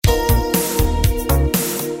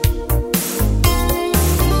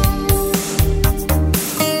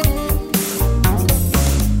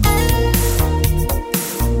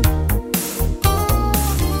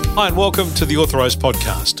Hi and welcome to the Authorised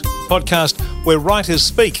podcast where writers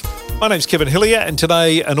speak. My name's Kevin Hillier, and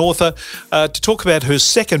today an author to talk about her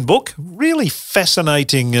second book. Really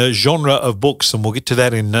fascinating genre of books, and we'll get to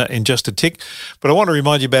that in just a tick. But I want to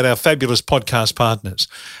remind you about our fabulous podcast partners.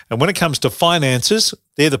 And when it comes to finances,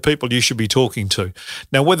 they're the people you should be talking to.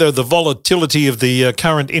 Now, whether the volatility of the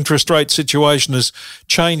current interest rate situation has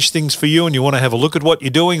changed things for you and you want to have a look at what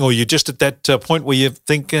you're doing, or you're just at that point where you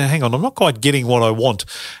think, hang on, I'm not quite getting what I want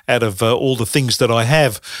out of all the things that I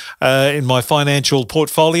have in my financial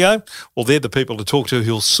portfolio, well, they're the people to talk to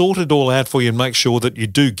who'll sort it all out for you and make sure that you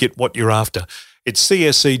do get what you're after. It's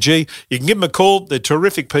CSCG. You can give them a call. They're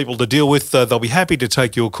terrific people to deal with. They'll be happy to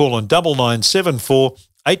take your call on 9974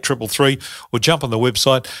 8333, or jump on the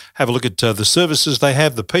website, have a look at the services they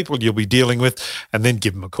have, the people you'll be dealing with, and then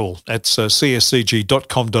give them a call. That's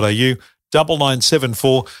cscg.com.au,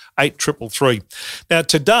 9974 8333. Now,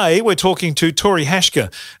 today we're talking to Tori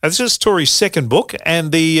Hashker. Now, this is Tori's second book,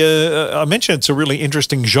 and I mentioned it's a really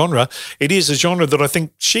interesting genre. It is a genre that I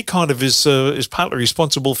think she kind of is partly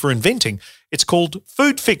responsible for inventing. It's called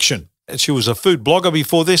food fiction. She was a food blogger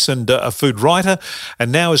before this and a food writer,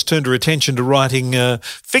 and now has turned her attention to writing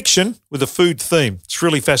fiction with a food theme. It's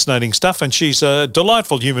really fascinating stuff, and she's a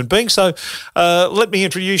delightful human being. So let me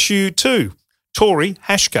introduce you to Tori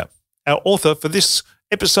Hashker, our author for this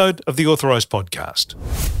episode of the Authorised Podcast.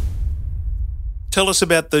 Tell us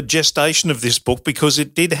about the gestation of this book, because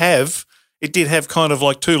it did have kind of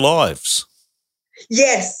like two lives.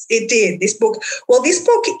 Yes, it did. This book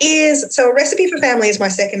is, A Recipe for Family is my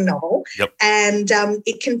second novel. Yep. And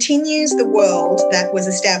it continues the world that was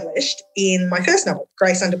established in my first novel,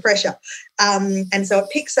 Grace Under Pressure. And so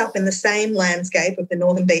it picks up in the same landscape of the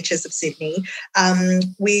northern beaches of Sydney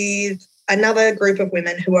with another group of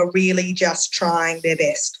women who are really just trying their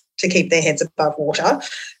best to keep their heads above water.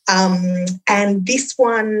 And this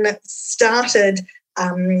one started,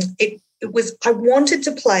 I wanted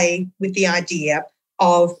to play with the idea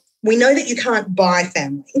of, we know that you can't buy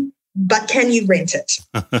family, but can you rent it?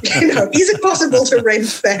 Is it possible to rent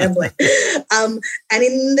family? And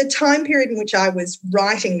in the time period in which I was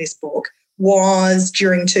writing this book was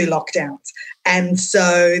during 2 lockdowns. And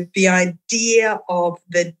so the idea of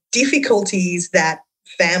the difficulties that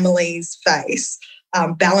families face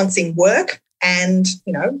balancing work and,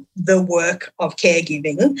 the work of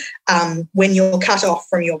caregiving when you're cut off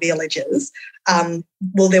from your villages,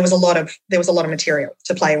 there was a lot of material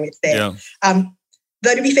to play with there. Yeah.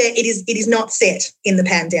 Though, to be fair, it is not set in the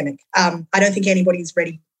pandemic. I don't think anybody's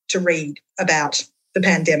ready to read about the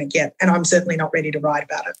pandemic yet, and I'm certainly not ready to write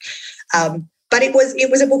about it. But it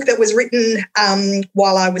was a book that was written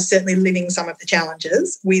while I was certainly living some of the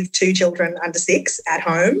challenges with 2 children under 6 at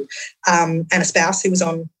home, and a spouse who was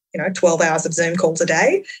on 12 hours of Zoom calls a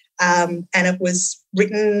day. And it was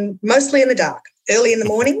written mostly in the dark, early in the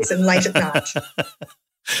mornings and late at night.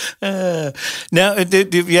 Now,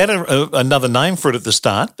 you had another name for it at the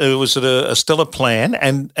start. Was it a stellar plan?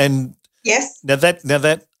 And yes. Now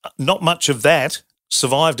that not much of that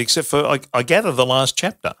survived, except for I gather the last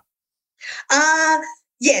chapter.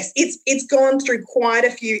 Yes, it's gone through quite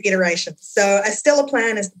a few iterations. So a stellar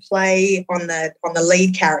plan is the play on the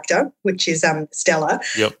lead character, which is Stella.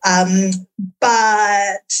 Yep.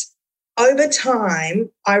 But over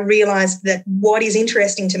time, I realised that what is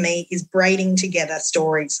interesting to me is braiding together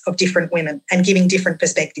stories of different women and giving different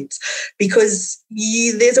perspectives, because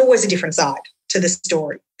there's always a different side to the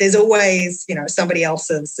story. There's always, somebody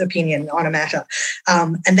else's opinion on a matter.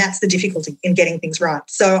 And that's the difficulty in getting things right.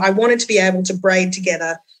 So I wanted to be able to braid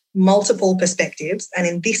together multiple perspectives. And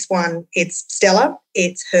in this one, it's Stella,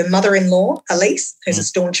 it's her mother-in-law, Elise, who's a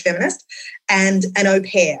staunch feminist, and an au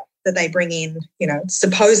pair that they bring in,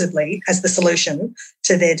 supposedly as the solution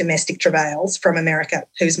to their domestic travails from America,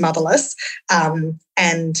 who's motherless.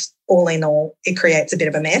 And all in all, it creates a bit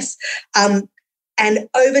of a mess. And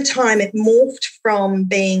over time, it morphed from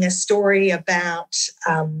being a story about,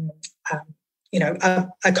 a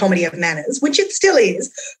comedy of manners, which it still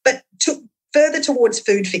is, but further towards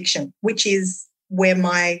food fiction, which is where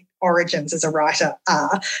my origins as a writer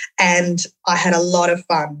are. And I had a lot of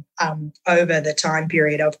fun over the time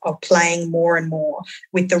period of playing more and more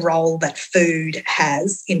with the role that food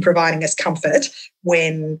has in providing us comfort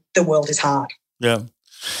when the world is hard. Yeah.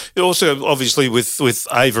 Also, obviously, with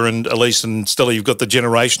Ava and Elise and Stella, you've got the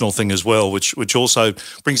generational thing as well, which also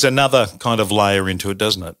brings another kind of layer into it,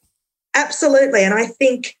 doesn't it? Absolutely. And I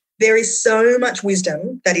think there is so much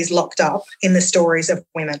wisdom that is locked up in the stories of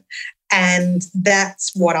women. And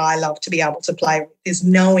that's what I love to be able to play with, is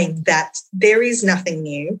knowing that there is nothing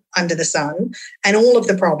new under the sun, and all of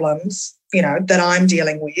the problems that I'm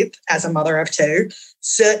dealing with as a mother of two.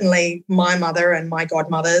 Certainly my mother and my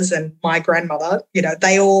godmothers and my grandmother,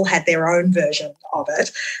 they all had their own version of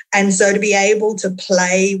it. And so to be able to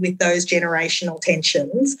play with those generational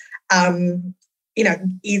tensions,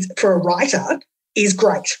 is for a writer is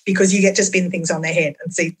great, because you get to spin things on their head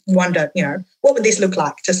and wonder, what would this look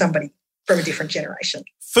like to somebody from a different generation?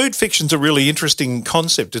 Food fiction's a really interesting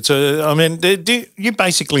concept. You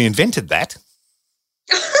basically invented that.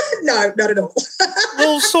 No, not at all.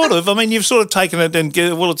 Well, sort of. I mean, you've sort of taken it and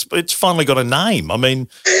it's finally got a name. I mean,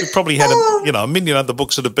 you've probably had a million other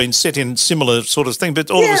books that have been set in similar sort of thing,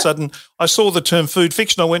 but all of a sudden I saw the term food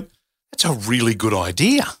fiction. I went, that's a really good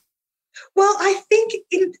idea. Well, I think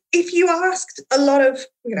if you asked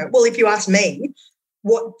if you asked me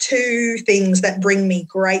what two things that bring me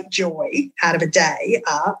great joy out of a day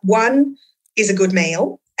are, one is a good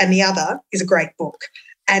meal and the other is a great book.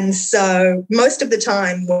 And so most of the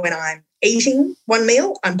time when I'm eating one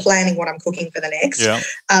meal, I'm planning what I'm cooking for the next. Yeah.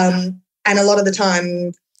 And a lot of the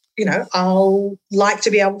time, I'll like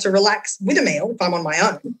to be able to relax with a meal if I'm on my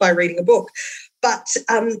own by reading a book. But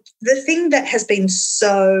the thing that has been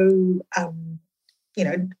so,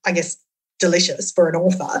 I guess, delicious for an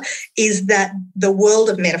author is that the world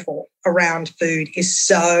of metaphor around food is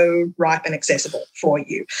so ripe and accessible for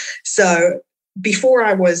you. So before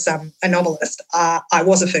I was a novelist, I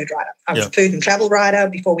was a food writer. I was a food and travel writer.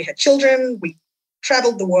 Before we had children, we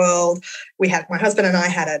travelled the world. My husband and I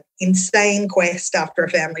had an insane quest after a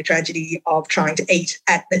family tragedy of trying to eat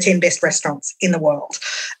at the 10 best restaurants in the world.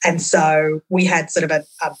 And so we had sort of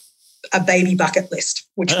a baby bucket list,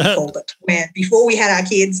 which we called it, where before we had our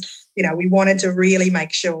kids, we wanted to really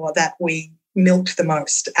make sure that we milked the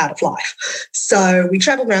most out of life. So we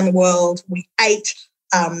travelled around the world, we ate,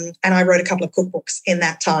 and I wrote a couple of cookbooks in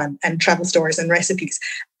that time and travel stories and recipes.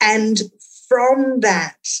 And from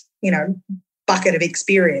that, bucket of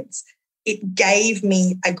experience, it gave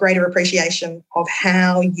me a greater appreciation of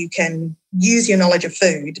how you can use your knowledge of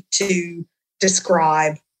food to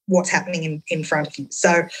describe what's happening in front of you.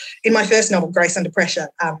 So in my first novel, Grace Under Pressure,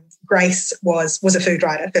 Grace was a food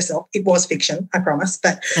writer herself. It was fiction, I promise,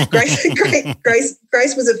 but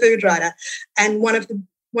Grace was a food writer. And one of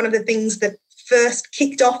the things that first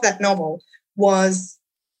kicked off that novel was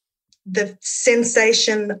the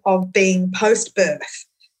sensation of being post-birth,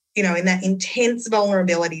 in that intense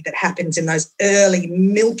vulnerability that happens in those early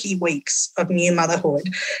milky weeks of new motherhood.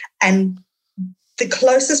 And the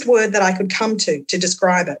closest word that I could come to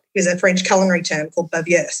describe it is a French culinary term called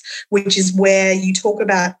bavieuse, which is where you talk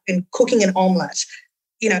about in cooking an omelette.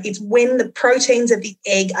 It's when the proteins of the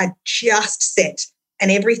egg are just set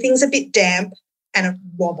and everything's a bit damp and it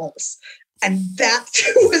wobbles. And that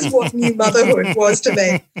was what new motherhood was to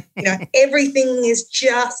me. Everything is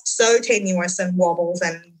just so tenuous and wobbles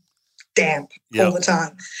and damp all the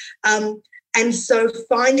time. And so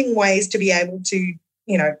finding ways to be able to,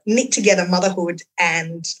 knit together motherhood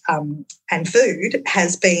and food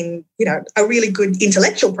has been, a really good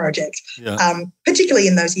intellectual project, particularly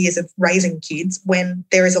in those years of raising kids when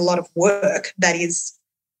there is a lot of work that is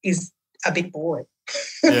a bit boring.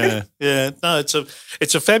 No,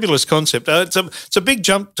 it's a fabulous concept. It's a big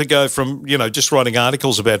jump to go from just writing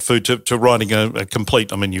articles about food to writing a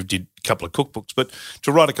complete. I mean, you did a couple of cookbooks, but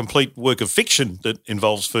to write a complete work of fiction that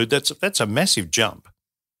involves food, that's a massive jump.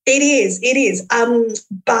 It is.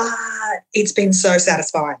 But it's been so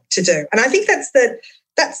satisfying to do, and I think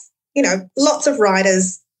that's lots of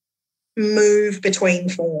writers move between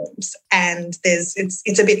forms, and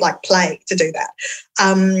it's a bit like play to do that.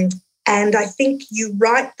 And I think you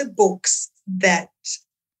write the books that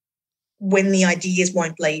when the ideas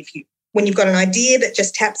won't leave you, when you've got an idea that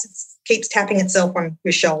just keeps tapping itself on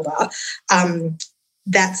your shoulder,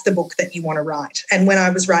 that's the book that you want to write. And when I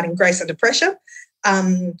was writing Grace Under Pressure,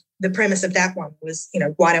 the premise of that one was,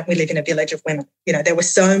 why don't we live in a village of women? There were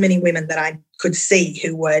so many women that I could see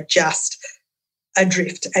who were just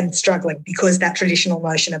adrift and struggling because that traditional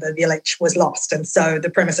notion of a village was lost. And so the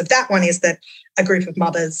premise of that one is that a group of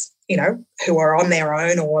mothers, who are on their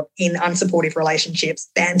own or in unsupportive relationships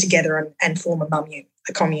band together and form a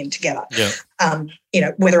commune together. Yeah.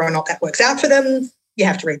 Whether or not that works out for them, you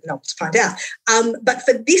have to read the novel to find out. But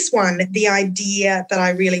for this one, the idea that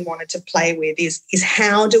I really wanted to play with is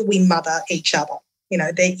how do we mother each other?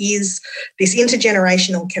 There is this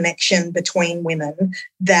intergenerational connection between women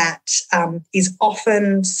that is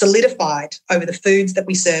often solidified over the foods that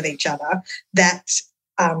we serve each other that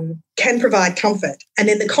can provide comfort. And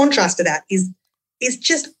then the contrast to that is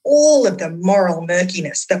just all of the moral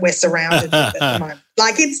murkiness that we're surrounded with at the moment.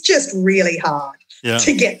 Like, it's just really hard.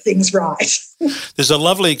 to get things right. There's a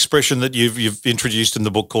lovely expression that you've introduced in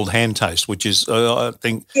the book called hand taste, which is, I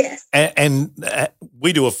think, yes. And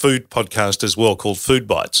we do a food podcast as well called Food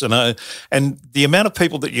Bites, and the amount of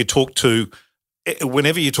people that you talk to,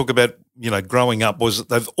 whenever you talk about growing up, was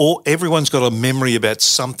everyone's got a memory about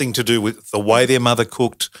something to do with the way their mother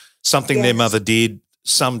cooked, something their mother did,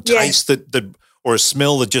 some taste that or a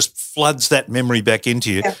smell that just floods that memory back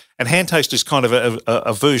into you. Yeah. And hand taste is kind of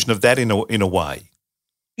a version of that in a way.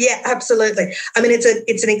 Yeah, absolutely. I mean,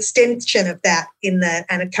 it's an extension of that and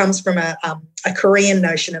it comes from a Korean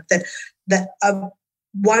notion of that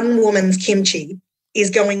one woman's kimchi is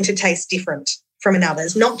going to taste different from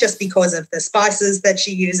another's, not just because of the spices that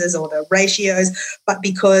she uses or the ratios, but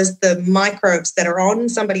because the microbes that are on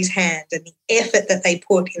somebody's hand and the effort that they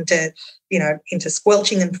put into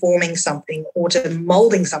squelching and forming something or to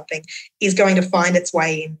molding something is going to find its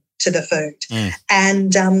way into the food.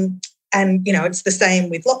 And it's the same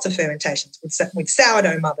with lots of fermentations, with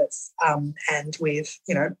sourdough mothers and with,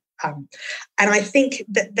 and I think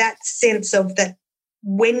that sense of that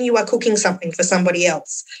when you are cooking something for somebody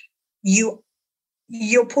else,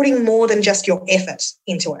 you're putting more than just your effort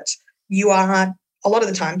into it. You are a lot of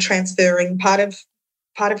the time transferring part of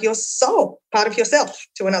your soul, part of yourself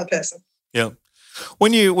to another person. Yeah.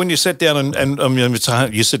 When you sat down and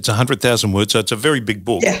you said it's 100,000 words, so it's a very big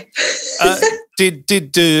book. Yeah. Did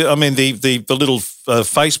the little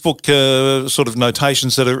Facebook sort of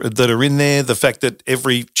notations that are in there, the fact that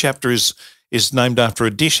every chapter is named after a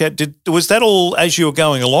dish, was that all as you were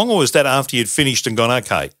going along, or was that after you'd finished and gone,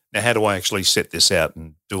 okay, now how do I actually set this out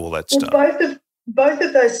and do all that stuff? Both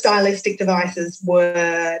of those stylistic devices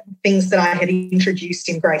were things that I had introduced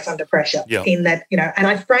in Grace Under Pressure. Yeah. In that, and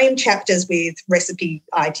I frame chapters with recipe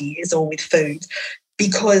ideas or with food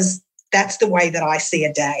because that's the way that I see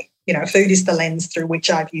a day. Food is the lens through which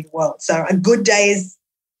I view the world. So a good day is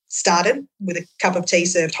started with a cup of tea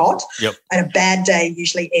served hot, and a bad day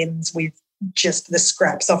usually ends with just the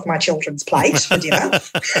scraps off my children's plate for dinner.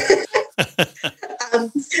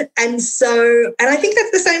 And I think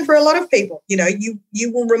that's the same for a lot of people.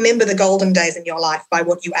 You will remember the golden days in your life by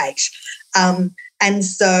what you ate. And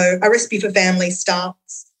so a recipe for family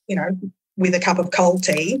starts, with a cup of cold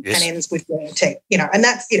tea and ends with warm tea, and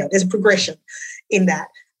that's, there's a progression in that.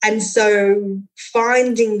 And so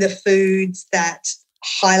finding the foods that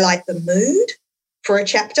highlight the mood for a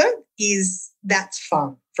chapter that's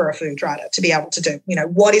fun for a food writer to be able to do.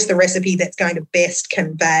 What is the recipe that's going to best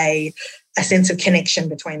convey a sense of connection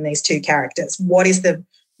between these two characters? What is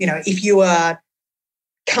if you are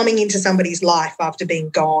coming into somebody's life after being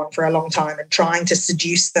gone for a long time and trying to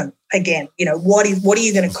seduce them again, what are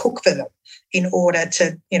you going to cook for them in order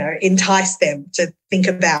to, entice them to think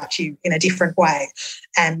about you in a different way?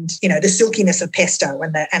 And, the silkiness of pesto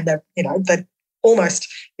and the almost,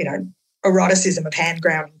 eroticism of hand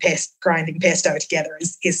grinding pesto together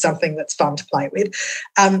is something that's fun to play with.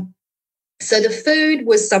 So the food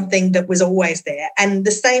was something that was always there. And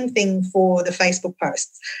the same thing for the Facebook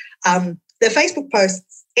posts. The Facebook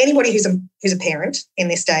posts, anybody who's a parent in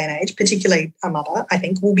this day and age, particularly a mother, I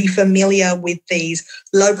think, will be familiar with these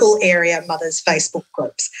local area mothers' Facebook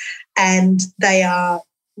groups. And they are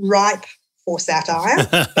ripe for satire,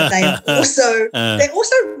 but they are they're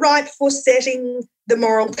also ripe for setting the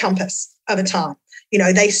moral compass of a time.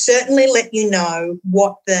 They certainly let you know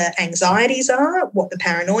what the anxieties are, what the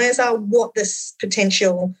paranoias are, what the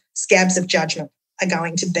potential scabs of judgment are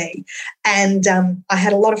going to be. And I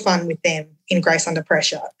had a lot of fun with them in Grace Under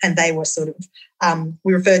Pressure, and they were sort of,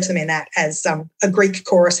 we referred to them in that as a Greek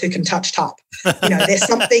chorus who can touch type. There's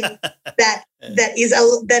something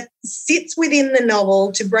that sits within the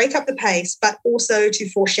novel to break up the pace, but also to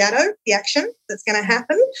foreshadow the action that's going to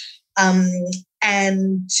happen,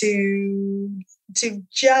 and to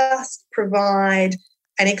just provide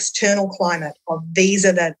an external climate of these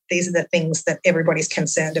are the things that everybody's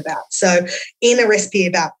concerned about. So in a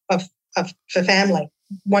recipe for family,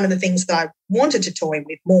 one of the things that I wanted to toy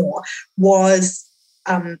with more was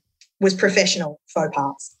professional faux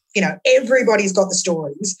pas. Everybody's got the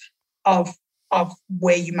stories of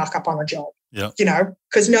where you muck up on a job. Yeah.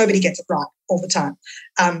 Because nobody gets it right all the time.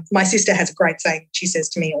 My sister has a great saying she says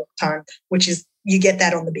to me all the time, which is, you get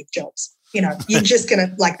that on the big jobs. You're just going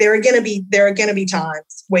to, there are going to be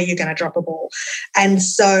times where you're going to drop a ball. And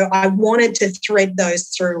so I wanted to thread those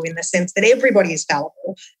through in the sense that everybody is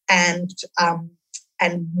fallible, and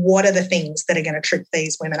what are the things that are going to trip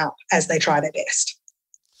these women up as they try their best.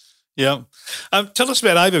 Yeah. Tell us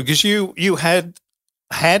about Ava, because you had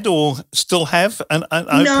or still have an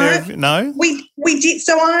pair of, no? We We did.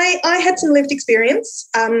 So I had some lived experience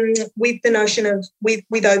with the notion of with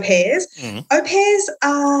au pairs. Mm. Au pairs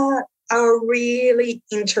are a really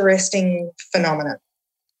interesting phenomenon.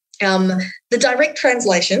 The direct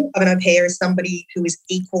translation of an au pair is somebody who is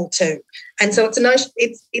equal to, and so it's a notion.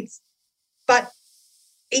 But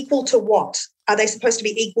equal to what? Are they supposed to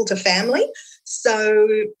be equal to family? So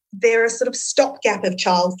they're a sort of stopgap of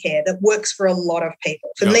childcare that works for a lot of people.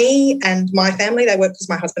 For me and my family, they work because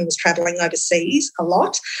my husband was travelling overseas a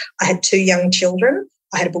lot. I had 2 young children.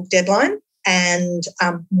 I had a book deadline, and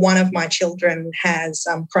one of my children has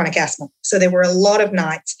chronic asthma. So there were a lot of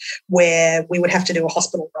nights where we would have to do a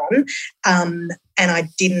hospital run, and I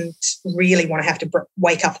didn't really want to have to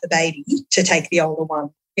wake up the baby to take the older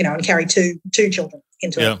one, and carry two children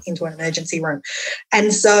into an emergency room.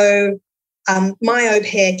 And so my au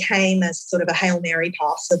pair came as sort of a Hail Mary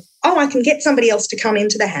pass of, I can get somebody else to come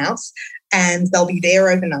into the house and they'll be there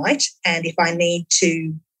overnight. And if I need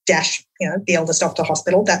to dash, the eldest off to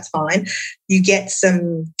hospital, that's fine. You get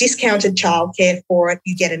some discounted childcare for it.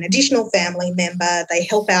 You get an additional family member. They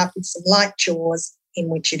help out with some light chores, in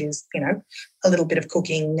which it is, a little bit of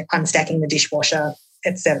cooking, unstacking the dishwasher,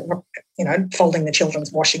 etc., folding the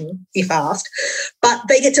children's washing if asked. But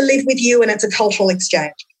they get to live with you and it's a cultural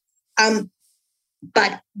exchange.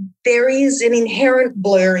 But there is an inherent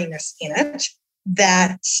blurriness in it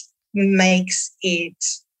that makes it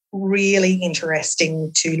really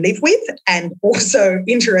interesting to live with and also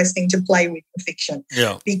interesting to play with in fiction.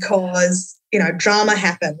 Yeah. Because, drama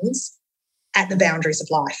happens at the boundaries of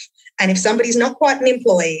life. And if somebody's not quite an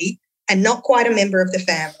employee and not quite a member of the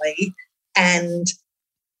family and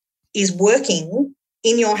is working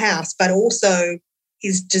in your house but also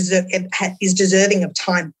is deserving of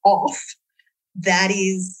time off,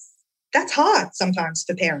 that's hard sometimes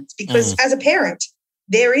for parents because as a parent,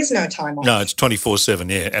 there is no time off. No, it's 24/7.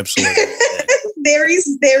 Yeah, absolutely. There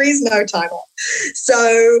is no time off.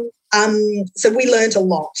 So we learned a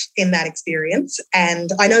lot in that experience.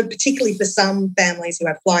 And I know particularly for some families who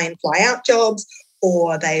have fly-in, fly-out jobs,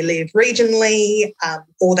 or they live regionally,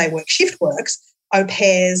 or they work shift works, au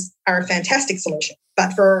pairs are a fantastic solution.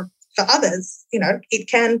 But for others,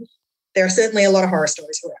 there are certainly a lot of horror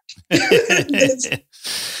stories around.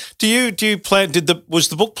 Was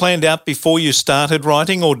the book planned out before you started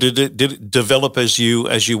writing, or did it develop as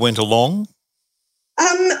you went along?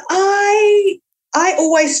 I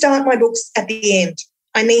always start my books at the end.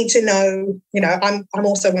 I need to know, I'm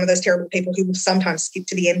also one of those terrible people who will sometimes skip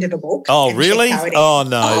to the end of a book. Oh, really? Oh,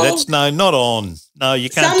 no, not on. No, you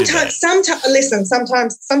can't do that.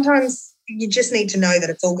 Sometimes you just need to know that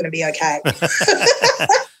it's all going to be okay.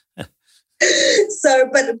 So,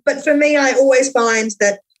 but for me, I always find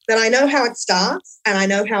that I know how it starts and I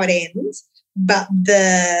know how it ends, but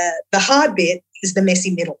the hard bit is the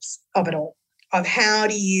messy middles of it all, of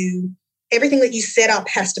everything that you set up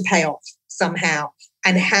has to pay off somehow,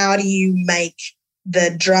 and how do you make the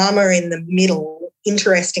drama in the middle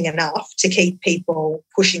interesting enough to keep people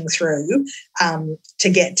pushing through to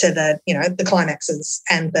get to the climaxes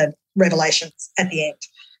and the revelations at the end.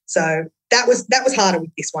 So that was harder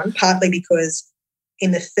with this one, partly because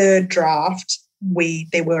in the third draft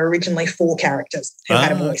there were originally 4 characters who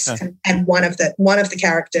had a voice, okay. and one of the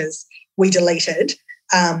characters we deleted,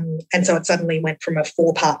 and so it suddenly went from a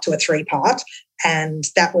 4-part to a 3-part, and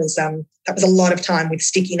that was a lot of time with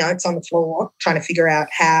sticky notes on the floor trying to figure out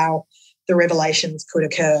how the revelations could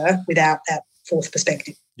occur without that 4th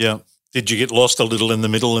perspective. Yeah. Did you get lost a little in the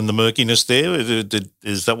middle in the murkiness there?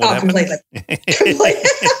 Is that what happened? Completely.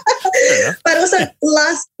 But also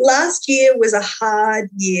last year was a hard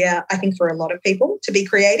year, I think, for a lot of people to be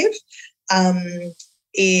creative.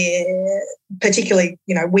 Particularly,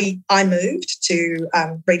 I moved to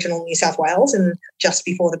regional New South Wales and just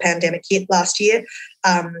before the pandemic hit last year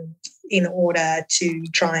in order to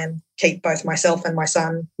try and keep both myself and my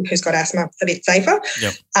son, who's got asthma, a bit safer.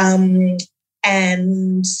 Yep.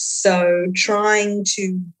 And so trying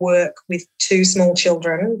to work with 2 small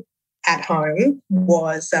children at home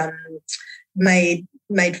was made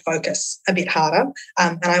focus a bit harder.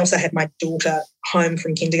 And I also had my daughter home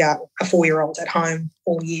from kindergarten, a 4-year-old at home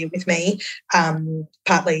all year with me,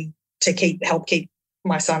 partly to help keep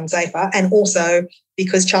my son safer, and also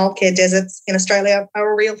because childcare deserts in Australia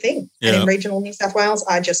are a real thing. Yeah. And in regional New South Wales,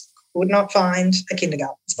 I just could not find a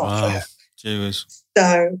kindergarten spot for her. Jeez.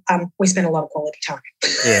 So we spent a lot of quality time.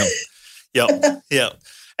 Yeah.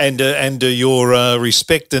 And your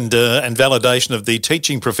respect and validation of the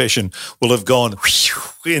teaching profession will have gone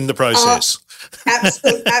in the process.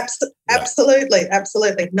 Absolutely.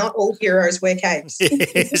 Not all heroes wear capes.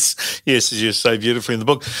 Yes, you say beautifully in the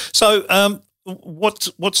book. So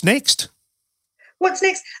what's next? What's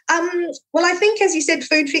next? Well, I think, as you said,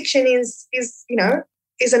 food fiction is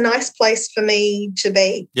a nice place for me to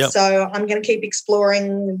be. Yep. So I'm going to keep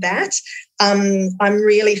exploring that. I'm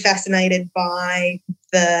really fascinated by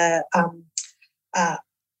the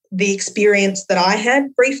experience that I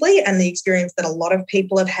had briefly and the experience that a lot of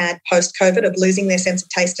people have had post-COVID of losing their sense of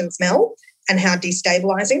taste and smell and how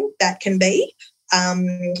destabilising that can be.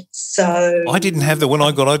 So I didn't have that when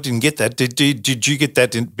I didn't get that. Did you get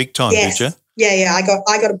that in big time? Yes. Did you? Yeah. I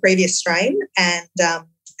got a previous strain, and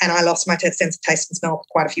I lost my sense of taste and smell for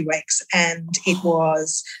quite a few weeks, and it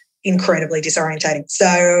was incredibly disorientating.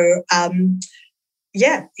 So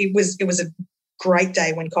it was a great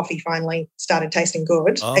day when coffee finally started tasting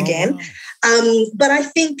good again. Wow. But I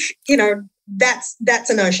think that's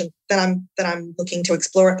a notion that I'm looking to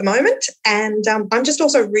explore at the moment, and I'm just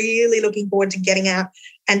also really looking forward to getting out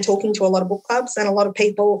and talking to a lot of book clubs and a lot of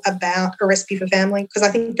people about A Recipe for Family, because I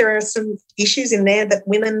think there are some issues in there that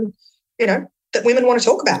women want to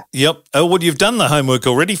talk about. Yep. Well, you've done the homework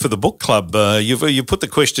already for the book club. You put the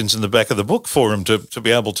questions in the back of the book for them to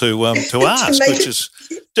be able to ask, which is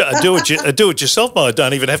do it yourself. I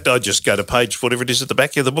don't even have to. I just go to page whatever it is at the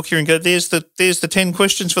back of the book here and go, there's the 10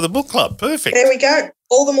 questions for the book club. Perfect. There we go.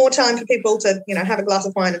 All the more time for people to have a glass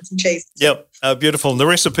of wine and some cheese. Yep. Beautiful. And the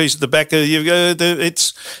recipes at the back,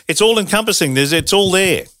 it's all encompassing. It's all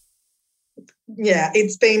there. Yeah,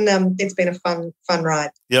 it's been a fun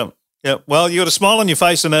ride. Yep. Yeah, well, you got a smile on your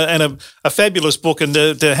face and a fabulous book, and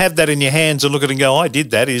to have that in your hands and look at it and go, I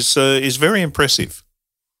did that is very impressive.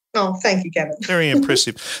 Oh, thank you, Kevin. Very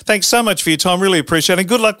impressive. Thanks so much for your time. Really appreciate it. And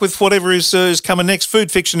good luck with whatever is coming next.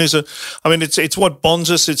 Food fiction is it's what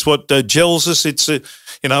bonds us. It's what gels us. It's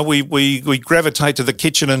we gravitate to the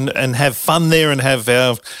kitchen and have fun there and have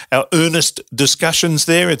our earnest discussions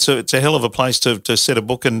there. It's a hell of a place to set a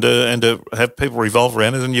book and to have people revolve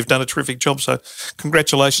around it. And you've done a terrific job. So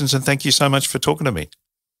congratulations and thank you so much for talking to me.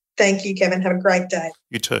 Thank you, Kevin. Have a great day.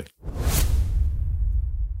 You too.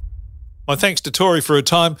 My thanks to Tori for her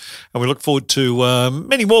time, and we look forward to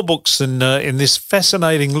many more books in this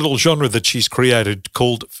fascinating little genre that she's created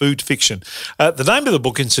called food fiction. The name of the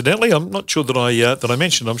book, incidentally, I'm not sure that I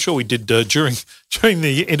mentioned. I'm sure we did during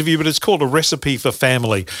the interview, but it's called A Recipe for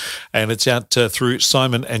Family, and it's out through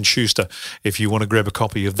Simon & Schuster. If you want to grab a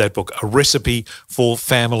copy of that book, A Recipe for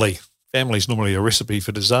Family. Family is normally a recipe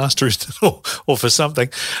for disaster, isn't it? or for something.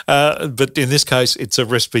 But in this case, it's a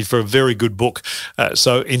recipe for a very good book.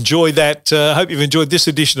 So enjoy that. I hope you've enjoyed this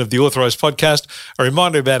edition of the Authorised Podcast. A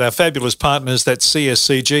reminder about our fabulous partners, that's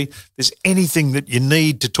CSCG. If there's anything that you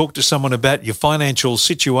need to talk to someone about your financial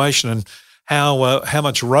situation and how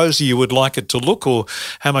much rosier you would like it to look or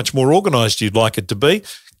how much more organised you'd like it to be,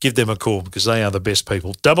 give them a call because they are the best people.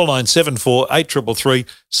 9974 833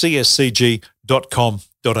 cscg.com.au.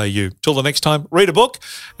 Till the next time, read a book,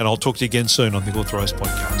 and I'll talk to you again soon on the Authorised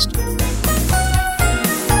Podcast.